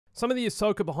Some of the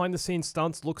Ahsoka behind the scenes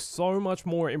stunts look so much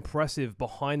more impressive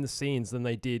behind the scenes than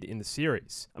they did in the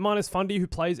series. Amanus Fundy, who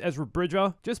plays Ezra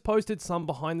Bridger, just posted some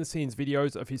behind the scenes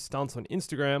videos of his stunts on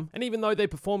Instagram, and even though they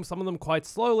perform some of them quite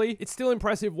slowly, it's still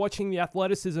impressive watching the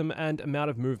athleticism and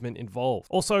amount of movement involved.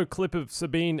 Also, clip of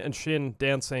Sabine and Shin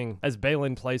dancing as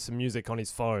Balin plays some music on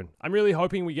his phone. I'm really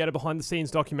hoping we get a behind the scenes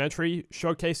documentary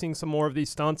showcasing some more of these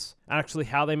stunts and actually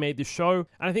how they made this show,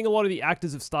 and I think a lot of the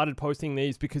actors have started posting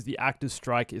these because the actors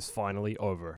strike is finally over.